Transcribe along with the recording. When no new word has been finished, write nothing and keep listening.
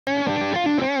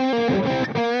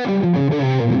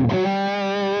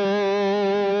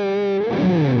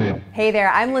Hey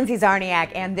there, I'm Lindsay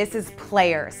Czarniak, and this is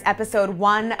Players, episode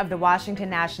 1 of the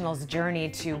Washington Nationals' journey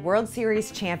to World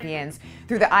Series champions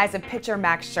through the eyes of pitcher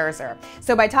Max Scherzer.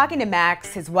 So by talking to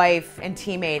Max, his wife, and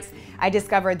teammates, I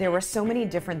discovered there were so many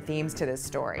different themes to this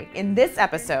story. In this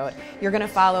episode, you're going to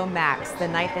follow Max the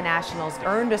night the Nationals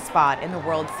earned a spot in the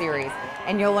World Series,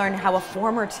 and you'll learn how a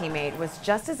former teammate was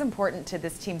just as important to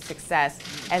this team's success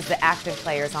as the active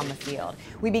players on the field.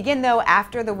 We begin, though,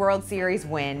 after the World Series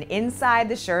win, inside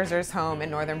the Scherzer's home in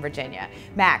Northern Virginia.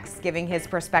 Max giving his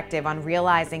perspective on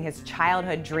realizing his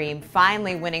childhood dream,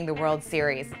 finally winning the World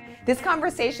Series. This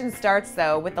conversation starts,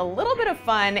 though, with a little bit of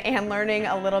fun and learning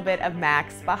a little bit of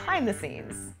Max behind the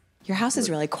scenes. Your house is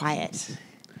really quiet.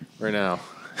 Right now.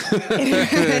 What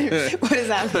does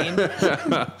that mean?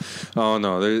 Oh,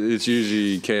 no. It's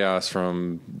usually chaos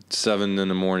from 7 in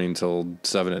the morning till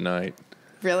 7 at night.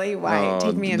 Really? Why?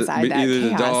 Take me inside that either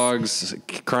chaos. The dogs,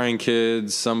 crying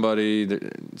kids,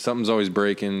 something's always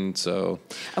breaking, so.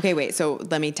 Okay, wait. So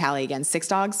let me tally again. 6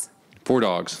 dogs? 4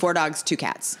 dogs. 4 dogs, 2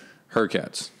 cats. Her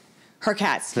cats. Her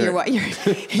cats. You're what? You're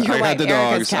I got the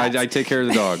dogs. I take care of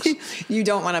the dogs. You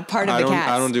don't want a part of the cats.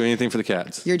 I don't do anything for the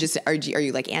cats. You're just, are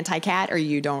you like anti-cat, or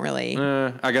you don't really?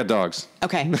 I got dogs.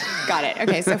 Okay, got it.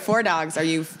 Okay, so 4 dogs. Are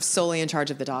you solely in charge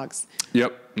of the dogs?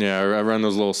 Yep. Yeah, I run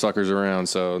those little suckers around,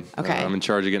 so okay. I'm in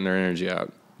charge of getting their energy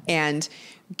out. And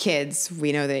kids,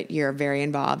 we know that you're very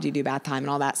involved. You do bath time and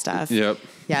all that stuff. Yep.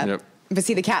 But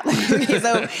see, the cat,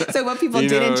 so what people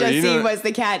didn't just see was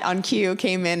the cat on cue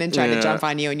came in and tried to jump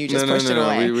on you, and you just pushed it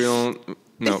away. We don't.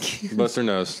 No, bust their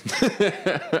nose.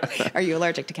 Are you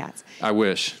allergic to cats? I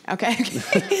wish. Okay.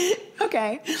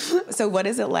 Okay. So what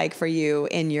is it like for you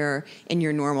in your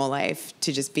normal life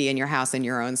to just be in your house in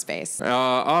your own space?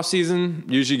 Off season,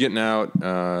 usually getting out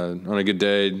on a good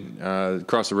day.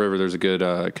 Across the river, there's a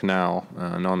good canal,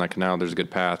 and on that canal, there's a good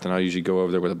path. And I usually go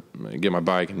over there get my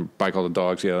bike and bike all the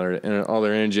dogs together and all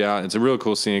their energy out. It's a real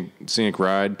cool scenic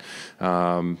ride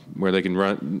where they can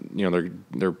run. You know,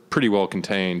 they're pretty well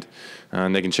contained.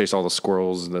 And they can chase all the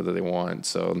squirrels that they want.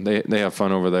 So they have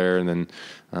fun over there, and then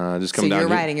just come down. So you're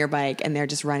riding your bike, and they're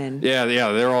just running. Yeah,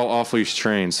 they're all off-leash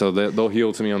trained. So they'll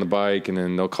heel to me on the bike, and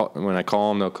then when I call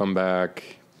them, they'll come back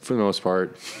for the most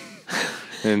part.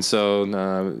 And so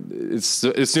it's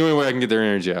the only way I can get their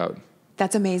energy out.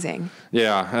 That's amazing.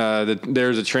 Yeah,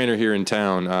 there's a trainer here in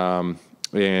town.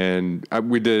 And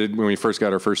we did, when we first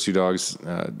got our first 2 dogs,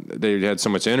 they had so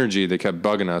much energy, they kept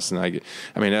bugging us. And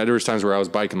I mean, there was times where I was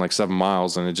biking like 7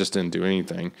 miles and it just didn't do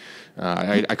anything.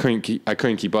 I couldn't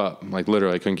keep up. Like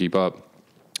literally I couldn't keep up.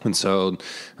 And so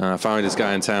finally this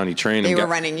guy in town, he trained them. They were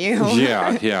running you.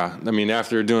 Yeah. I mean,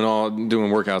 after doing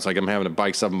workouts, like I'm having to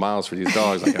bike 7 miles for these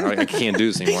dogs. Like I can't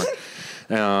do this anymore.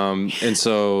 And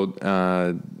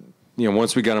so,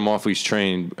 once we got them off leash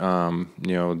trained,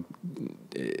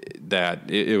 that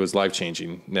it was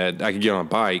life-changing, that I could get on a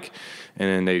bike and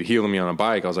then they'd heel me on a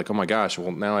bike. I was like, oh my gosh,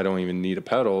 well now I don't even need a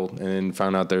pedal. And then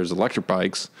found out there's electric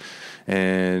bikes.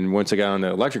 And once I got on the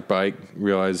electric bike,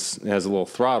 realized it has a little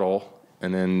throttle,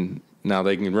 and then now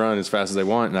they can run as fast as they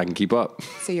want and I can keep up.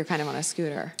 So you're kind of on a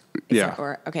scooter.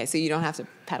 Yeah. Okay, so you don't have to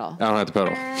pedal. I don't have to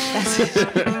pedal.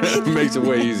 It makes it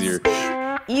way easier.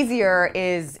 Easier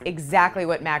is exactly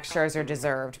what Max Scherzer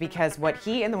deserved, because what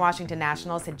he and the Washington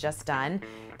Nationals had just done,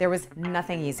 there was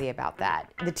nothing easy about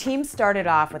that. The team started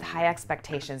off with high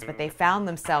expectations, but they found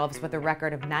themselves with a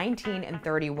record of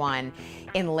 19-31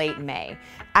 in late May.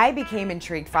 I became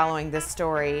intrigued following this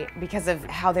story because of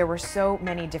how there were so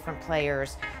many different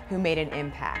players who made an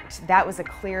impact. That was a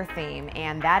clear theme,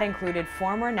 and that included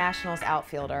former Nationals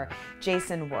outfielder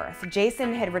Jason Worth.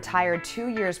 Jason had retired 2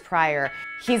 years prior.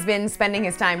 He's been spending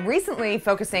his time recently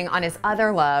focusing on his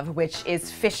other love, which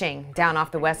is fishing down off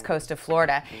the west coast of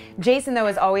Florida. Jason, though,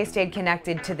 has always stayed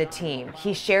connected to the team.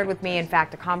 He shared with me, in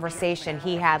fact, a conversation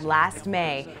he had last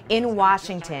May in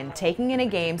Washington, taking in a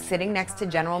game sitting next to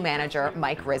general manager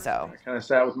Mike Rizzo. I kind of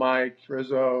sat with Mike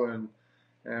Rizzo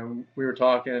and we were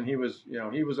talking, and he was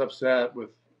upset with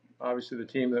obviously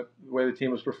the way the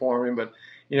team was performing, but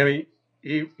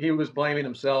he was blaming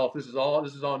himself. This is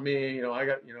on me. I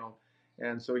got,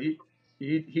 and so he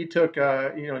took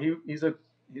he's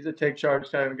a take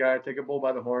charge kind of guy, take a bull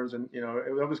by the horns, and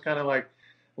it was kind of like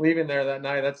leaving there that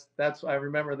night. That's I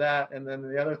remember that. And then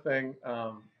the other thing,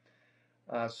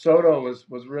 Soto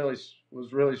was really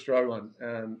struggling,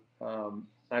 and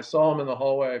I saw him in the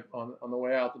hallway on the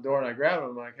way out the door, and I grabbed him.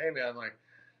 I'm like, hey man,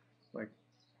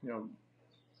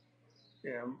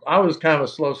 I was kind of a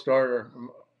slow starter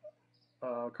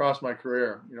across my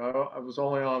career. I was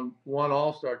only on one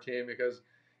All-Star team because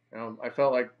I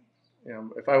felt like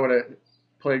if I would have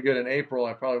played good in April,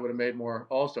 I probably would have made more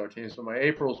All-Star teams. So my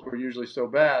Aprils were usually so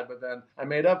bad, but then I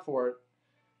made up for it,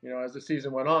 as the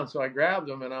season went on. So I grabbed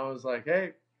them and I was like,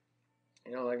 hey,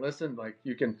 listen, like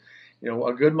you can,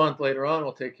 a good month later on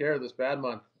will take care of this bad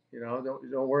month.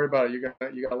 Don't worry about it. You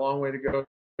got a long way to go.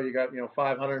 You got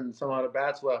 500 and some odd at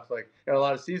bats left. Like, got a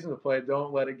lot of season to play.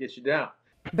 Don't let it get you down.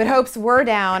 But hopes were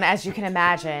down, as you can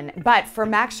imagine. But for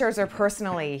Max Scherzer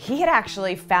personally, he had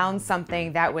actually found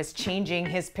something that was changing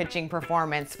his pitching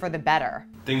performance for the better.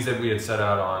 Things that we had set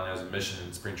out on as a mission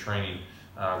in spring training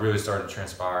really started to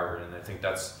transpire, and I think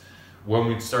that's when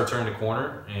we start turning the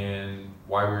corner and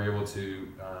why we were able to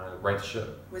right the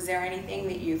ship. Was there anything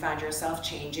that you found yourself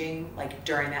changing, like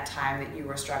during that time that you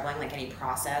were struggling, like any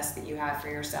process that you have for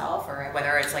yourself, or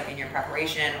whether it's like in your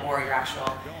preparation or your actual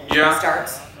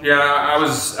starts? Yeah, I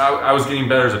was getting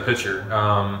better as a pitcher.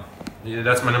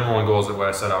 That's my number one goal, is what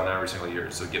I set out in every single year,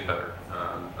 is to get better.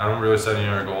 I don't really set any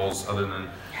other goals other than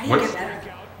how do you get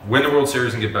better? Win the World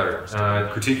Series and get better.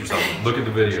 Critique yourself. Look at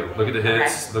the video. Look at the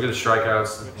hits. Look at the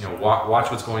strikeouts. Watch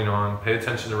what's going on. Pay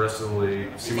attention to the rest of the league.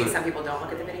 You think some people don't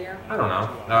look at the video? I don't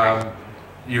know.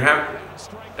 You have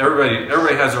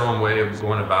everybody has their own way of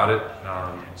going about it.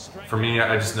 For me,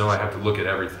 I just know I have to look at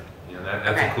everything.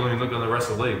 That's including looking at the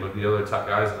rest of the league, look at the other top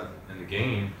guys in the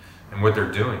game and what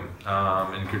they're doing,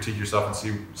 and critique yourself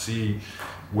and see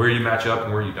where you match up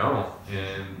and where you don't,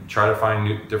 and try to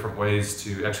find different ways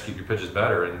to execute your pitches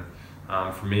better. And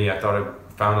for me, I thought I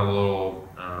found a little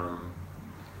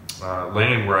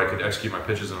lane where I could execute my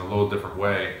pitches in a little different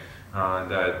way.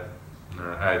 That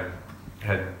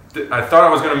I thought I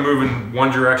was going to move in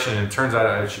one direction, and it turns out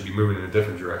I should be moving in a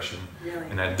different direction. Really?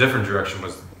 And that different direction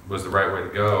was the right way to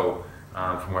go,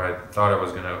 from where I thought I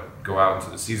was going to go out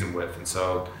into the season with. And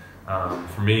so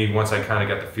for me, once I kind of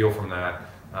got the feel from that,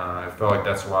 I felt like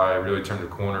that's why I really turned the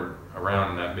corner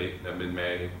around in that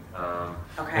mid-May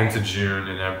into June,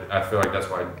 and I feel like that's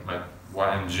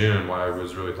why in June I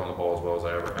was really throwing the ball as well as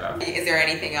I ever have. Is there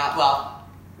anything else? Well,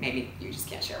 maybe you just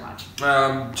can't share much.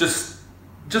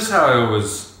 Just how I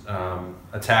was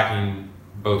attacking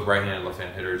both right-hand and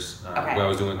left-hand hitters, what I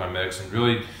was doing with my mix, and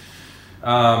really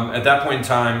at that point in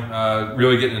time,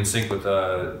 really getting in sync with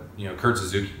Kurt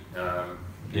Suzuki.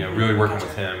 Really working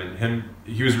with him,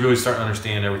 he was really starting to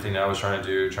understand everything that I was trying to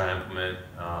do, trying to implement.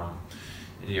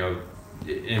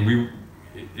 And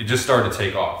it just started to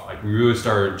take off. Like, we really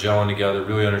started gelling together,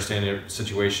 really understanding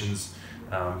situations.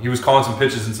 He was calling some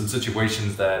pitches in some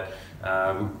situations that,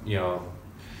 I'm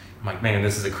like, man,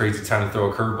 this is a crazy time to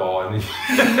throw a curveball, and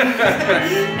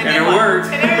and it worked.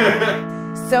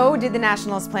 So did the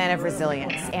Nationals' plan of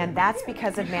resilience, and that's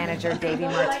because of manager Davey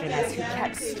Martinez, who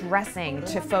kept stressing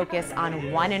to focus on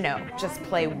 1-0, just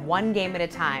play one game at a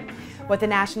time. What the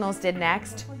Nationals did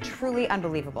next, truly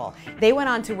unbelievable. They went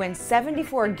on to win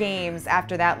 74 games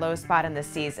after that low spot in the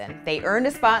season. They earned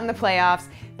a spot in the playoffs,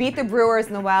 beat the Brewers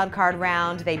in the wild card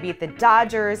round, they beat the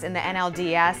Dodgers in the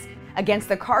NLDS. Against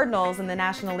the Cardinals in the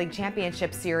National League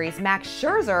Championship Series, Max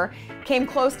Scherzer came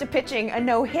close to pitching a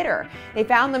no-hitter. They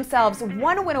found themselves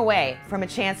one win away from a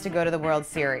chance to go to the World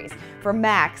Series. For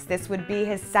Max, this would be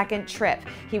his second trip.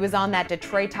 He was on that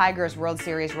Detroit Tigers World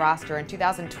Series roster in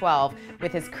 2012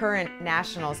 with his current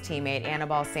Nationals teammate,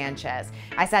 Anibal Sanchez.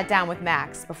 I sat down with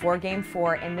Max before Game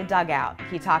 4 in the dugout.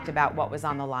 He talked about what was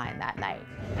on the line that night.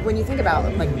 When you think about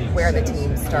where the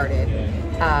team started,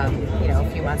 a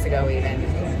few months ago even,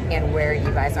 and where you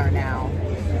guys are now,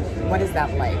 what is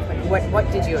that like?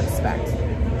 What did you expect?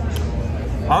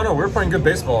 I don't know. We were playing good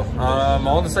baseball.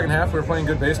 All in the second half, we were playing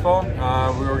good baseball.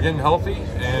 We were getting healthy,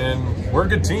 and we're a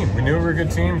good team. We knew we were a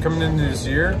good team coming into this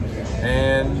year,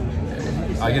 and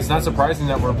I guess it's not surprising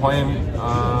that we're playing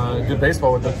good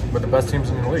baseball with the best teams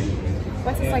in the league.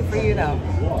 What's it like for you, though?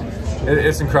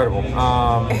 It's incredible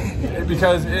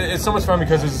because it's so much fun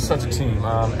because it's such a team.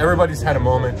 Everybody's had a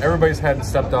moment. Everybody's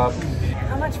stepped up.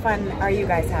 How much fun are you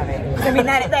guys having? I mean,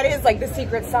 that is like the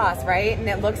secret sauce, right? And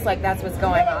it looks like that's what's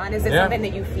going on. Is it something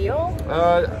that you feel?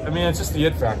 I mean, it's just the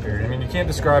it factor. I mean, you can't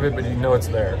describe it, but you know it's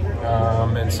there.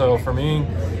 And so for me,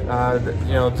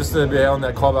 just to be out in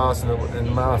that clubhouse and the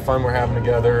amount of fun we're having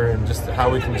together, and just how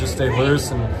we can just stay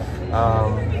loose and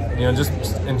just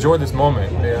enjoy this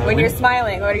moment. When you're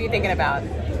smiling, what are you thinking about?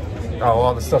 Oh,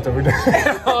 all the stuff that we're doing.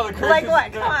 All the crazy like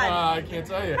what? Come on. I can't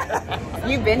tell you.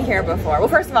 You've been here before. Well,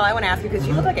 first of all, I want to ask you, because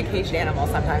you look like a caged animal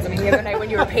sometimes. I mean, the other night when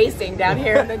you were pacing down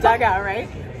here in the dugout, right?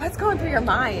 What's going through your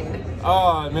mind?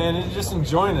 Oh, man, you're just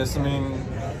enjoying this. I mean,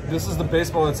 this is the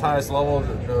baseball at its highest level.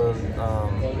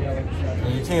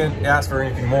 You can't ask for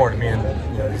anything more to be in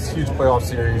this huge playoff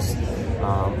series.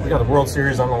 We got the World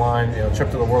Series on the line,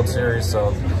 trip to the World Series.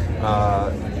 So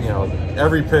You know,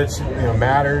 every pitch, you know,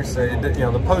 matters. You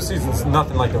know, the postseason's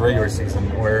nothing like the regular season,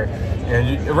 where,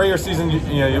 you know, the regular season,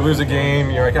 you know, you lose a game,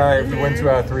 you're like, all right, if we win 2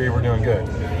 out of 3, we're doing good.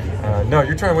 No,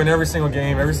 you're trying to win every single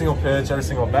game, every single pitch, every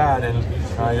single bat,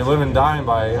 and you're living and dying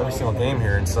by every single game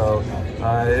here. And so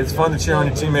it's fun to cheer on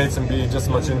your teammates and be just as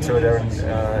much into it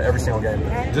every single game.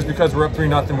 Just because we're up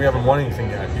 3-0, we haven't won anything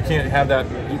yet. You can't have that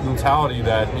mentality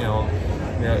that, you know,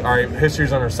 all right,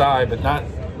 history's on our side, but not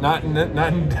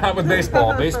with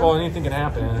baseball. Baseball, anything can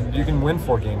happen, and you can win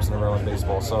 4 games in a row in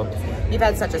baseball. So You've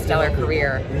had such a stellar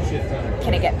career.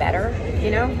 Can it get better,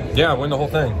 you know? yeah, win the whole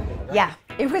thing. Yeah,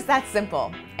 it was that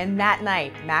simple. And that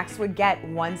night, Max would get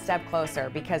one step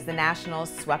closer because the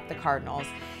Nationals swept the Cardinals.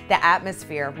 The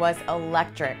atmosphere was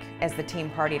electric as the team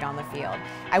partied on the field.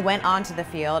 I went onto the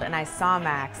field and I saw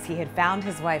Max. He had found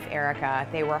his wife, Erica.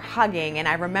 They were hugging, and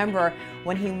I remember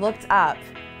when he looked up,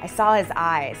 I saw his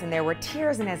eyes, and there were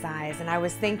tears in his eyes, and I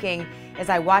was thinking, as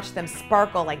I watched them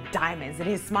sparkle like diamonds, that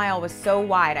his smile was so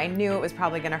wide, I knew it was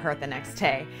probably gonna hurt the next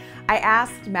day. I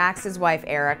asked Max's wife,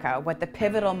 Erica, what the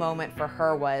pivotal moment for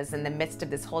her was in the midst of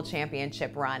this whole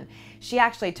championship run. She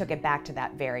actually took it back to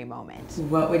that very moment.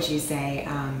 What would you say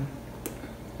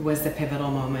was the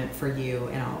pivotal moment for you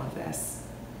in all of this?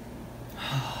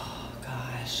 Oh,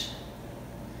 gosh.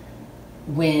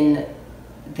 When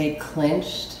they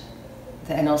clinched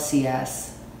the NLCS,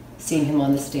 seeing him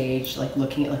on the stage, like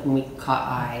looking at, like when we caught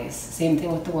eyes. Same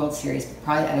thing with the World Series, but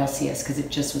probably NLCS, because it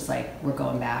just was like, we're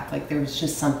going back. Like there was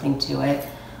just something to it.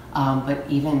 But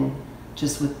even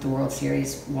just with the World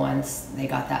Series, once they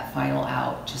got that final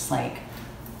out, just like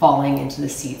falling into the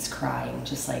seats crying,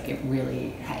 just like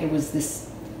it was this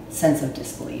sense of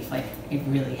disbelief, like it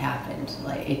really happened.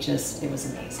 Like it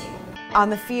was amazing. On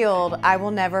the field, I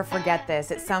will never forget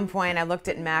this. At some point, I looked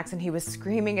at Max and he was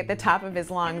screaming at the top of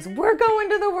his lungs, "We're going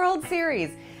to the World Series."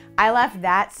 I left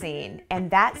that scene,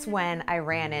 and that's when I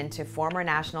ran into former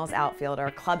Nationals outfielder,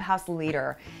 clubhouse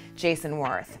leader, Jason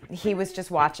Worth. He was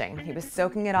just watching. He was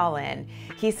soaking it all in.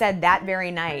 He said that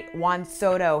very night, Juan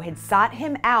Soto had sought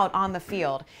him out on the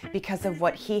field because of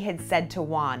what he had said to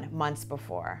Juan months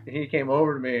before. He came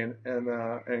over to me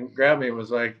and grabbed me and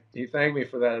was like, he thanked me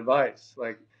for that advice.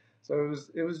 Like, so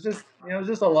it was just, you know,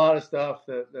 just a lot of stuff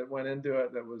that went into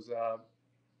it that was,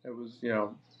 you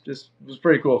know, just was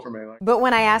pretty cool for me. But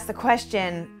when I asked the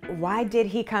question, why did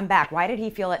he come back? Why did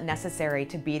he feel it necessary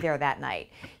to be there that night?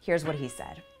 Here's what he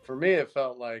said. For me, it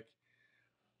felt like,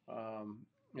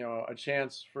 you know, a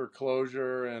chance for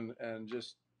closure and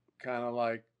just kind of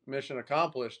like mission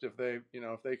accomplished if they, you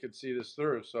know, if they could see this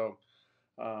through. So,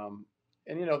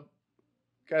 and, you know,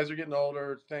 guys are getting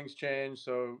older, things change.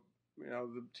 So, you know,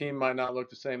 the team might not look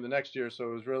the same the next year. So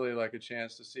it was really like a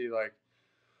chance to see like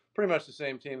pretty much the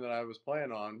same team that I was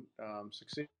playing on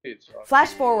succeed. So. Flash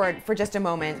forward for just a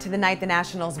moment to the night the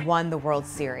Nationals won the World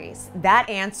Series. That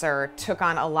answer took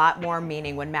on a lot more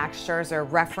meaning when Max Scherzer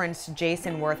referenced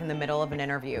Jason Worth in the middle of an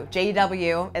interview.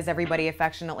 JW, as everybody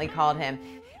affectionately called him.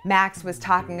 Max was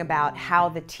talking about how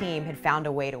the team had found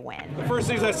a way to win. The first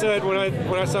things I said when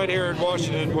I signed here in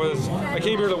Washington was, I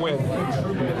came here to win.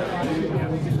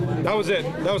 That was it.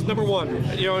 That was number one.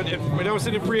 You know, when I was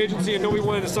sitting in free agency and nobody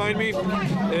wanted to sign me,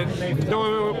 and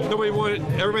nobody wanted,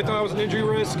 everybody thought I was an injury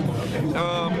risk.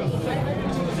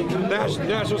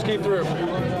 Nationals came through,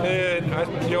 and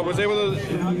I, you know, was able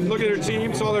to look at their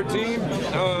team, saw their team,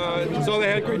 saw they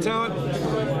had great talent,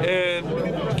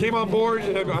 and came on board.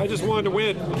 And I just wanted to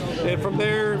win, and from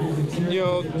there, you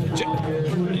know,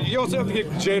 you also have to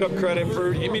give J-Dub credit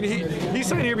for. I mean, he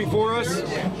signed here before us.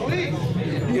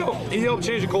 He helped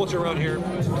change the culture around here.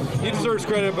 He deserves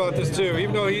credit about this too.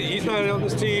 Even though he's not on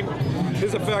this team,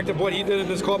 his effect of what he did in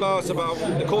this clubhouse, about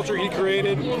the culture he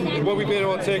created, and what we've been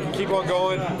able to take and keep on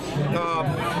going,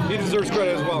 he deserves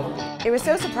credit as well. It was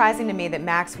so surprising to me that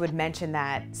Max would mention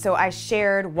that, so I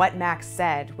shared what Max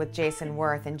said with Jason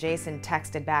Worth, and Jason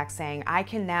texted back saying, "I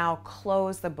can now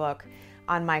close the book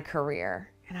on my career."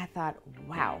 And I thought,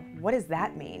 wow, what does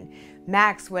that mean?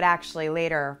 Max would actually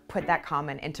later put that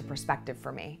comment into perspective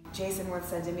for me. Jason Worth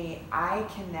said to me, "I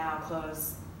can now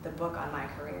close the book on my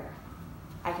career."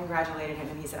 I congratulated him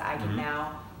and he said, "I can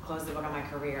now close the book on my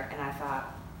career." And I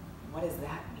thought, what does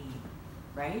that mean,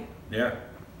 right? Yeah.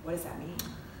 What does that mean?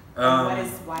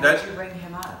 Why did you bring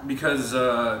him up? Because,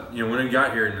 you know, when we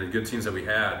got here and the good teams that we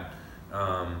had,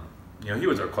 you know, he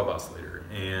was our clubhouse leader.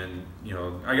 And, you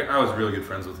know, I was really good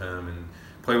friends with him and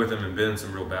played with him and been in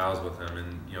some real battles with him.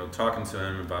 And, you know, talking to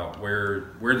him about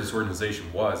where this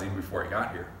organization was even before I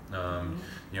got here.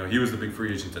 You know, he was the big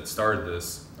free agent that started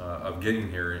this, of getting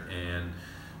here and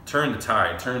turned the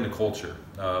tide, turned the culture.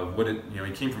 You know,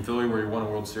 he came from Philly where he won a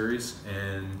World Series,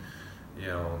 and, you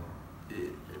know,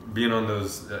 being on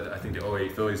those, I think the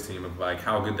 '08 Phillies team, of like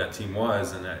how good that team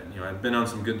was, and you know, I've been on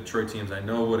some good Detroit teams. I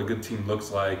know what a good team looks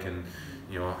like, and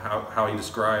you know how he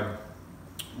described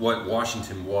what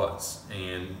Washington was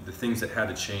and the things that had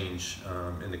to change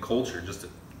in the culture, just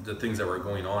the things that were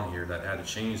going on here that had to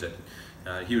change.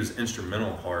 That he was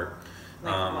instrumental part.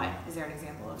 Like what? Is there an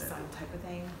example of some type of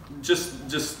thing? Just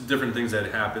different things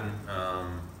that happen.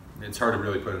 It's hard to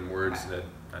really put in words that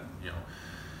you know.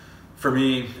 For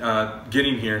me,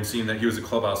 getting here and seeing that he was a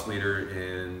clubhouse leader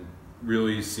and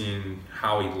really seeing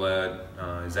how he led,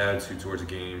 his attitude towards the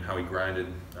game, how he grinded,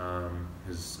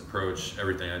 his approach,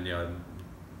 everything. And you know,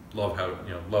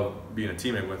 I love being a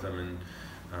teammate with him, and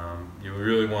you know, we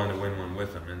really wanted to win one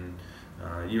with him.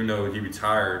 And even though he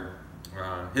retired,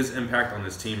 his impact on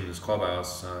this team and this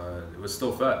clubhouse it was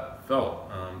still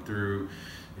felt through,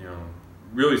 you know,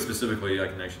 really specifically. I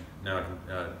can actually now.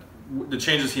 The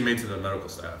changes he made to the medical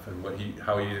staff and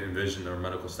how he envisioned our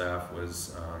medical staff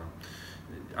was,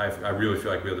 I really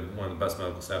feel like we have one of the best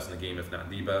medical staffs in the game, if not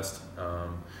the best.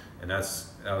 And that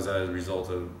was as a result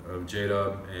of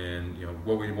J-Dub and you know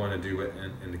what we want to do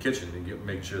in the kitchen and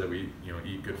making sure that we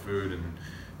eat good food, and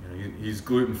you know, he's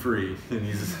gluten free and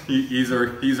he's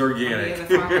organic. He's organic.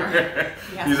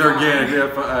 Yeah,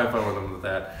 I have fun with him with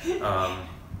that.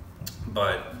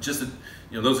 But just.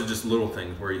 You know, those are just little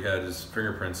things where he had his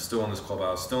fingerprints still in this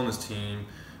clubhouse, still in this team.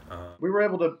 We were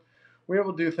able to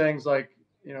do things like,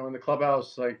 you know, in the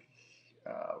clubhouse, like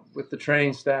with the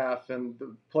training staff and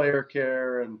the player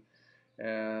care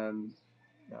and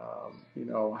you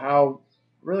know, how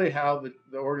the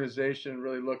organization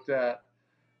really looked at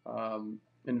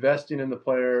investing in the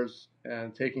players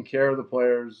and taking care of the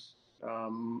players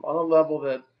on a level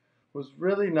that was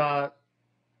really not.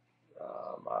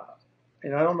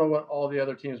 And I don't know what all the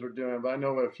other teams were doing, but I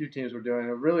know what a few teams were doing.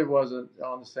 It really wasn't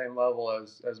on the same level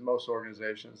as most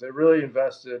organizations. They really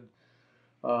invested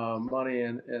money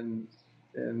in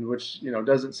which, you know,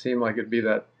 doesn't seem like it'd be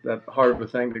that hard of a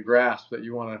thing to grasp, that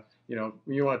you want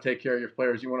to take care of your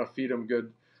players. You want to feed them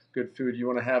good food. You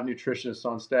want to have nutritionists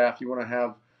on staff. You want to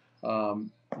have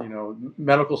you know,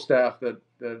 medical staff that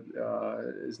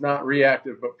is not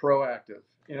reactive but proactive.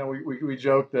 You know, we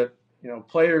joke that, you know,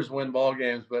 players win ball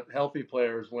games, but healthy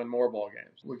players win more ball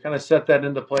games. We kind of set that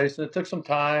into place, and it took some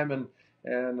time. And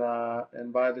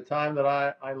by the time that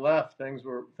I left, things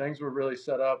were really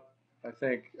set up, I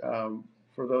think,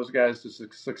 for those guys to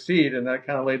succeed, and that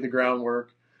kind of laid the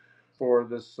groundwork for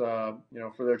this, you know,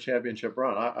 for their championship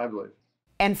run, I believe.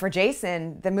 And for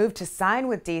Jason, the move to sign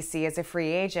with DC as a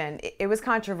free agent, it was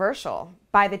controversial.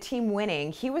 By the team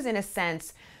winning, he was in a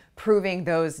sense proving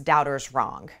those doubters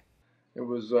wrong. It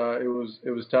was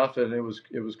tough, and it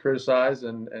was criticized,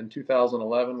 and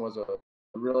 2011 was a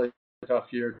really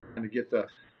tough year trying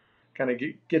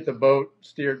to get the boat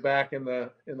steered back in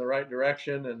the right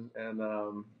direction, and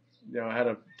you know, I had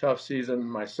a tough season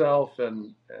myself,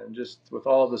 and just with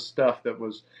all the stuff that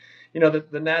was, you know,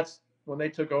 the Nats, when they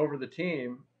took over the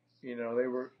team, you know,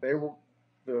 the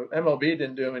MLB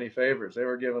didn't do them any favors. They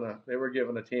were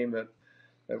given a team that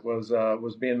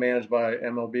was being managed by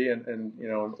MLB and you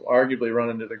know, arguably run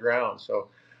into the ground. So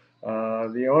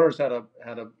the owners had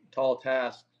a tall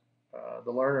task,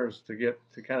 the learners, to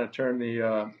kind of turn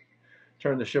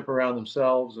the ship around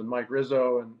themselves. And Mike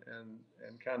Rizzo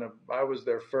and kind of, I was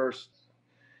their first,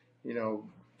 you know,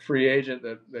 free agent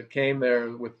that came there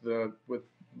with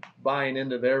buying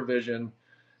into their vision,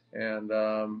 and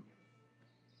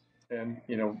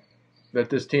you know, that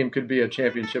this team could be a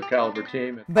championship caliber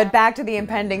team. But back to the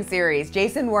impending series.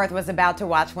 Jason Worth was about to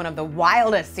watch one of the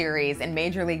wildest series in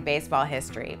Major League Baseball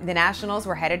history. The Nationals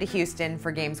were headed to Houston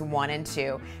for games 1 and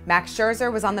 2. Max Scherzer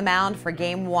was on the mound for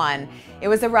game 1. It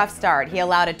was a rough start. He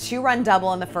allowed a 2-run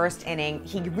double in the first inning.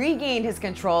 He regained his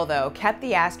control though, kept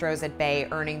the Astros at bay,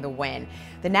 earning the win.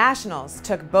 The Nationals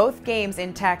took both games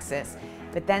in Texas,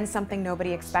 but then something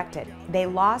nobody expected. They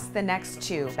lost the next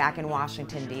 2 back in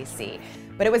Washington, D.C.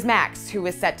 But it was Max who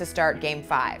was set to start Game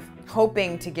 5,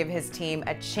 hoping to give his team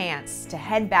a chance to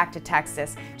head back to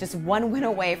Texas, just 1 win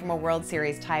away from a World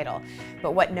Series title.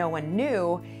 But what no one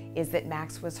knew is that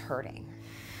Max was hurting.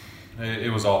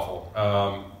 It was awful.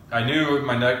 I knew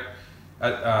my neck.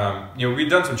 You know, we'd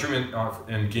done some treatment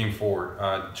in Game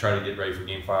 4, trying to get ready for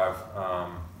Game 5.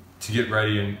 To get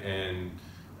ready and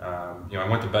you know, I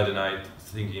went to bed tonight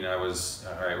thinking I was,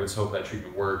 all right, let's hope that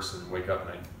treatment works and wake up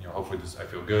and hopefully I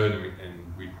feel good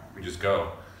and we just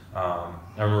go. I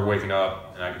remember waking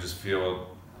up and I could just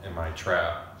feel in my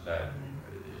trap that,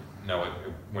 no, it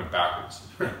went backwards.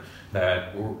 That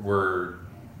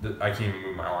I can't even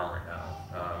move my arm right now.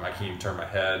 I can't even turn my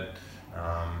head.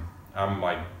 I'm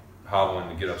like hobbling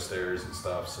to get upstairs and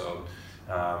stuff. So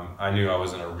I knew I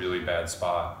was in a really bad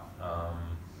spot.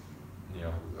 You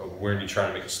know, when you're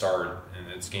trying to make a start, and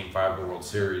it's Game 5 of the World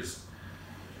Series.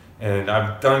 And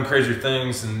I've done crazier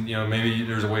things, and you know, maybe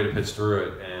there's a way to pitch through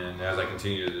it. And as I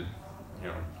continue to, you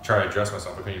know, try to address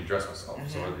myself, I couldn't even address myself.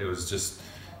 So it was just,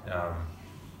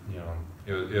 you know,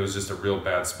 it was just a real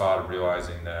bad spot of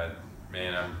realizing that,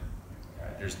 man,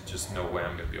 there's just no way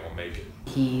I'm going to be able to make it.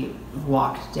 He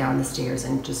walked down the stairs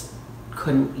and just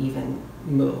couldn't even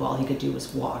move. All he could do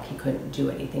was walk. He couldn't do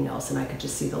anything else, and I could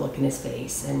just see the look in his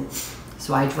face. And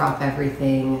so I drop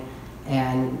everything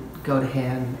and go to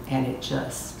him, and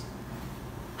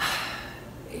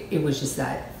it was just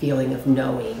that feeling of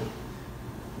knowing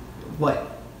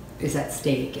what is at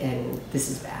stake, and this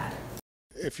is bad.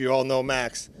 If you all know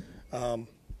Max, you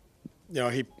know,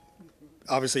 he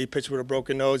pitched with a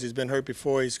broken nose. He's been hurt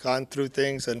before. He's gone through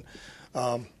things, and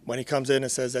when he comes in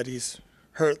and says that he's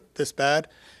hurt this bad,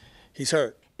 he's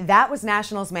hurt. That was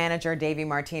Nationals manager Davey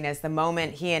Martinez the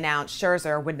moment he announced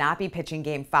Scherzer would not be pitching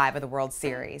Game 5 of the World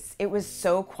Series. It was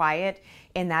so quiet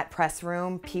in that press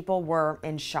room, people were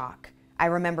in shock. I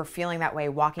remember feeling that way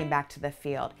walking back to the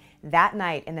field. That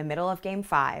night, in the middle of Game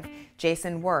 5,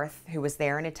 Jason Worth, who was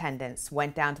there in attendance,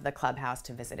 went down to the clubhouse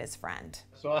to visit his friend.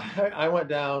 So I went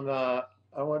down to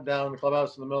the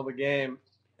clubhouse in the middle of the game,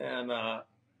 and I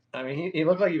mean, he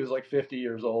looked like he was like 50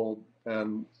 years old,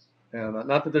 and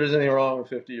not that there's anything wrong with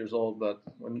 50 years old, but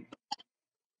when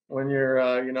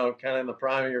you're you know, kind of in the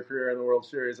prime of your career in the World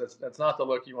Series, that's not the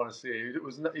look you want to see.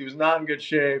 He was not in good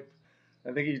shape.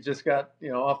 I think he just got,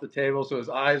 you know, off the table, so his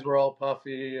eyes were all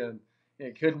puffy, and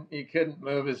he couldn't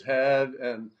move his head,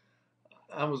 and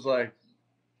I was like,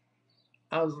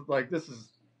 I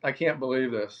can't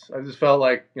believe this. I just felt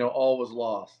like, you know, all was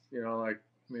lost. You know, like,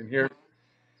 I mean, here,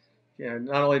 you know,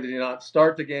 not only did he not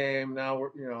start the game, now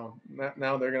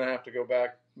now they're gonna have to go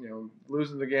back. You know,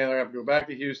 losing the game, they're gonna have to go back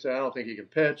to Houston. I don't think he can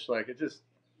pitch. Like, it just,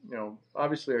 you know,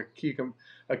 obviously a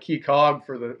key cog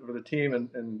for the team,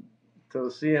 and to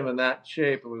see him in that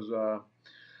shape, it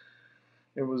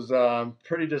was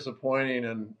pretty disappointing,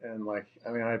 and like,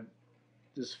 I mean, I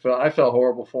felt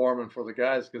horrible for him and for the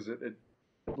guys, because it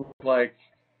looked like,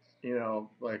 you know,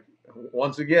 like,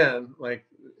 once again, like,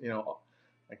 you know,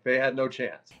 like they had no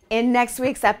chance. In next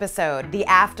week's episode, the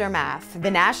aftermath,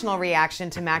 the national reaction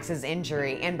to Max's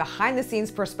injury, and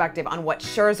behind-the-scenes perspective on what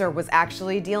Scherzer was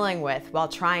actually dealing with while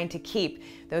trying to keep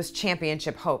those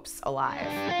championship hopes alive.